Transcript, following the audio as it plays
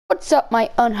What's up, my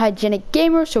unhygienic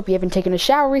gamers? Hope you haven't taken a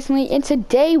shower recently, and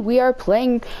today we are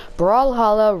playing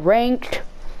Brawlhalla Ranked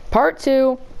Part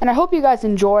 2, and I hope you guys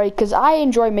enjoy, because I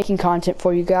enjoy making content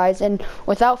for you guys, and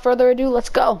without further ado, let's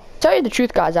go. Tell you the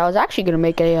truth, guys, I was actually going to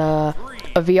make a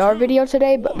VR video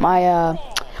today, but my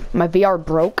VR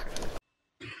broke.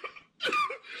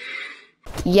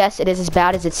 Yes, it is as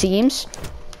bad as it seems.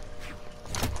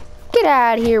 Get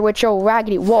out of here with your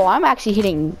raggedy... Whoa, I'm actually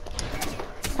hitting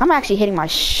my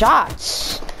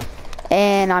shots,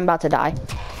 and I'm about to die.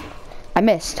 I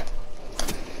missed.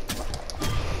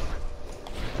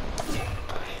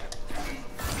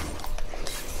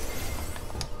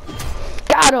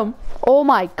 Got him. Oh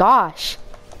my gosh.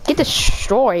 Get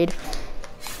destroyed.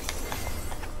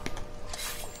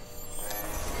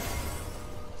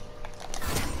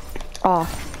 Oh.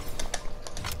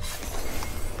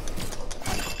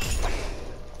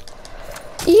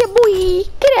 Yeah, boy.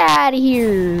 Get out of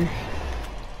here.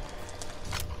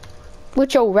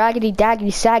 With your raggedy,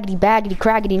 daggedy, saggedy, baggedy,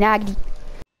 craggedy, naggedy.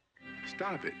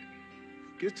 Stop it.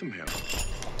 Get some help.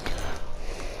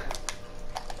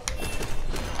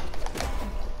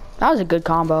 That was a good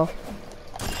combo.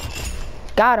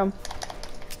 Got him.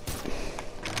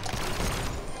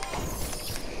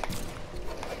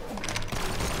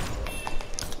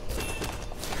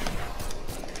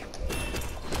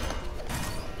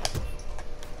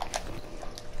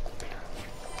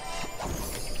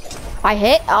 I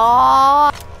hit.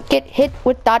 Get hit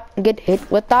with that. Get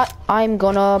hit with that. I'm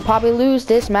gonna probably lose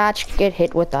this match. Get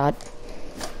hit with that.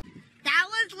 That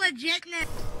was legitness.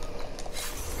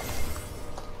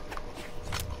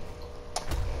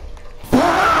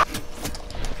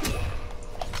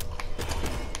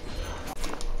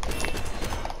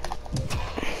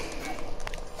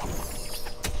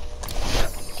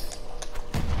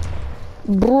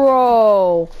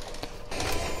 Bro.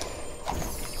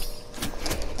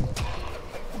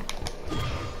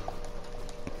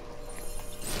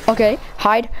 Okay,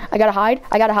 hide. I gotta hide.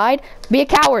 I gotta hide. Be a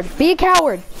coward. Be a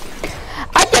coward.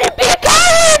 I didn't be a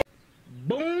coward!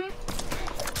 Boom.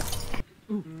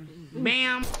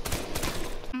 Bam.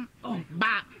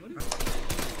 Bop.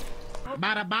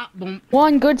 Bada bop boom.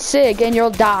 One good sig and you'll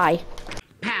die.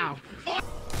 Pow.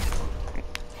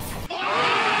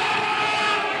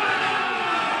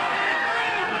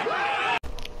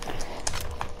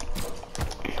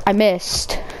 I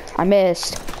missed. I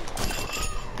missed.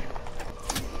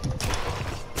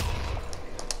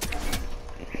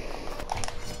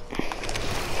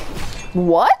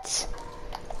 What?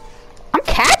 I'm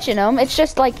catching him. It's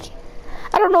just like,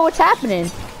 I don't know what's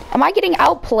happening. Am I getting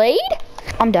outplayed?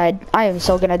 I'm dead. I am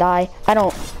so gonna die. I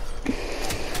don't.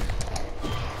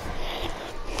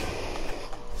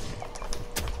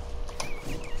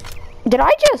 Did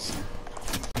I just?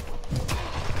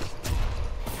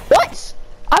 What?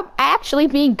 I'm actually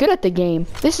being good at the game.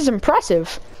 This is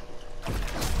impressive.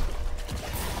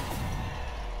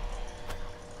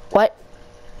 What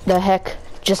the heck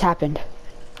just happened?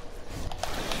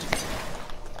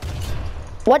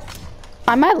 What?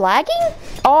 Am I lagging?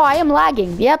 Oh, I am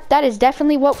lagging. Yep, that is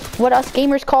definitely what us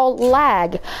gamers call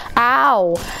lag.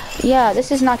 Ow. Yeah,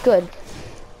 this is not good.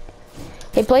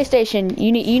 Hey, PlayStation,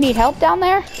 you need help down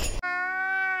there?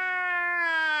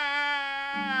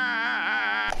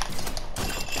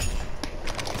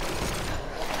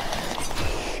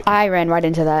 I ran right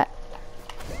into that.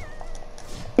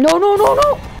 No, no, no,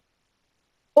 no!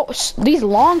 Oh, these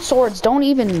long swords don't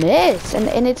even miss,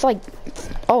 and it's like,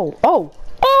 oh,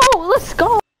 let's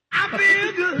go. I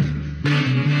feel good.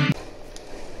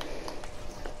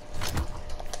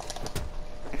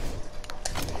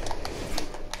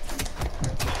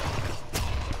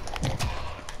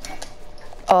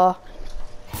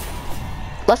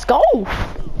 Let's go.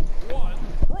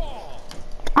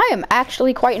 I am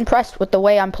actually quite impressed with the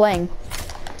way I'm playing.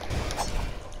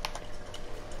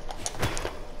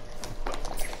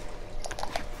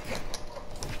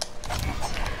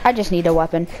 I just need a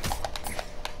weapon.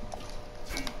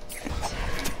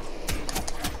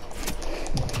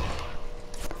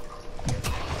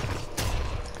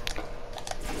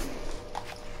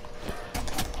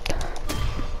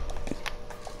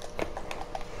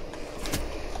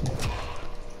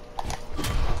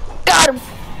 Got him!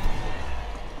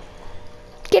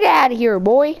 Get out of here,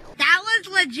 boy. That was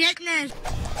legitness.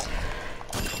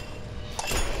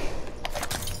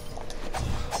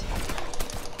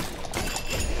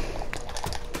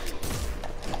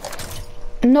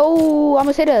 No, I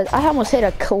almost hit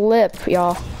a clip,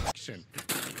 y'all.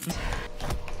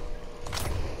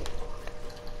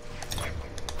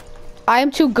 I am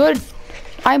too good.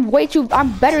 I'm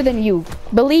better than you.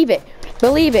 Believe it.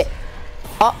 Believe it.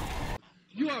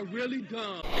 are really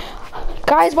dumb.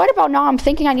 Guys, right about now I'm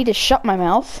thinking I need to shut my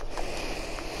mouth.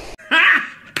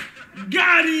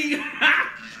 Got him!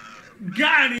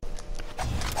 Got him!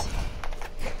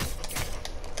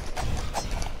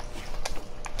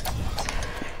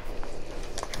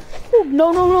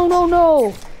 No, no, no, no,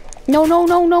 no. No, no,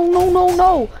 no, no, no, no,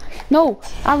 no. No,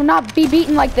 I will not be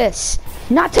beaten like this.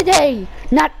 Not today.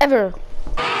 Not ever.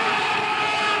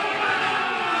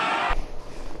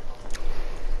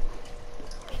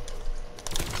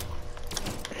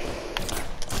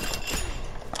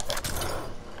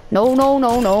 No, no,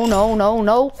 no, no, no, no,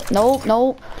 no, no,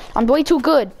 no. I'm way too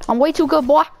good. I'm way too good,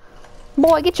 boy.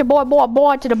 Boy, get your boy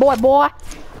to the boy.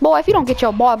 Boy, if you don't get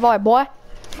your boy. Boy,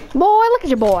 look at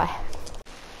your boy.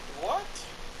 What?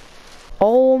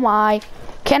 Oh my.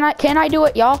 Can I do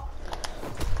it, y'all?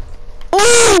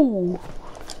 Ooh!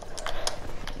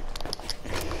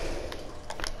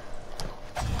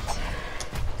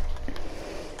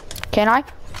 Can I?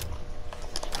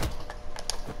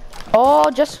 Oh,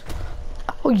 just...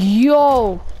 Oh,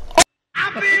 yo!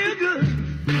 I feel good.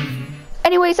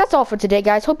 Anyways, that's all for today,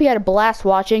 guys. Hope you had a blast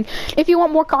watching. If you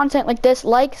want more content like this,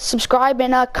 like, subscribe,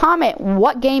 and comment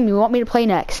what game you want me to play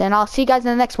next. And I'll see you guys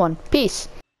in the next one. Peace.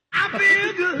 I feel